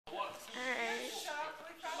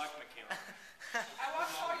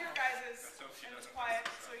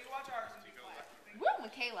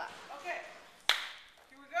Mikaela. Okay.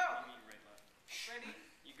 Here we go. You mean right, left. Ready?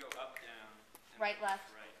 You go up, down. And Right,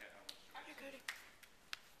 left. Right. After Cody.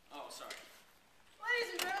 Oh, sorry.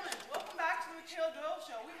 Ladies and gentlemen, welcome back to the Mikaela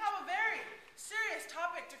Show. We have a very serious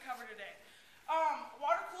topic to cover today.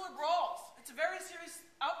 Water cooler brawls. It's a very serious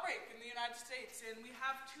outbreak in the United States, and we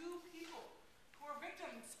have two people who are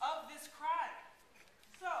victims of this crime.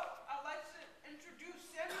 So, I'd like to introduce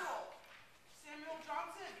Samuel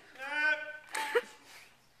Johnson, and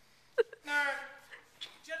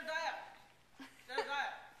Jedediah.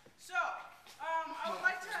 So, I would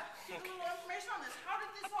like to get a little information on this. How did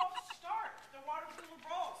this all start, the water cooler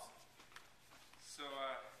brawls? So,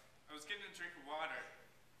 I was getting a drink of water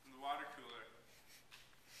from the water cooler.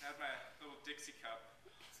 I had my little Dixie cup.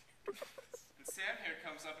 And Sam here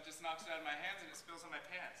comes up and just knocks it out of my hands and it spills on my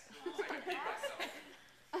pants. It looks like I beat myself.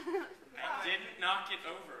 I didn't knock it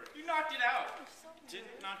over. You knocked it out.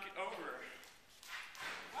 Didn't knock it over.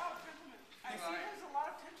 Wow, gentlemen. I see there's a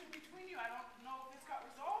lot of tension between you. I don't know if this got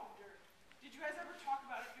resolved. Or did you guys ever talk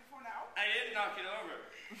about it before now? I didn't knock it over.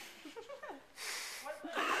 What's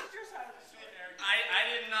your side of the story? I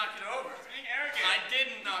didn't knock it over. Being arrogant. I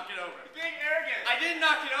didn't knock it over. Being arrogant. I didn't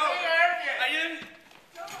knock it over. Being arrogant. I didn't.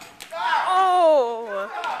 Oh!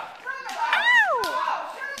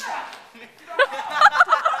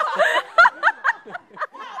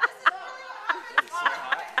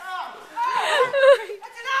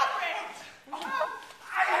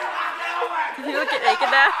 Did you look at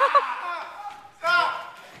naked now?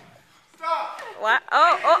 Stop! What?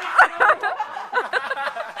 Oh!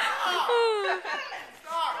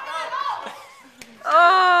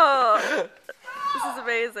 Oh! This is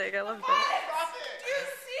amazing. I love this. Do you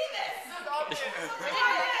see this? Stop it!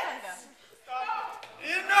 Stop. You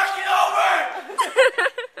didn't knock it over!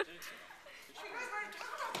 You guys better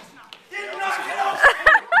talk about this now. Didn't knock it over!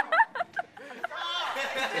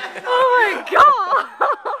 Oh my god!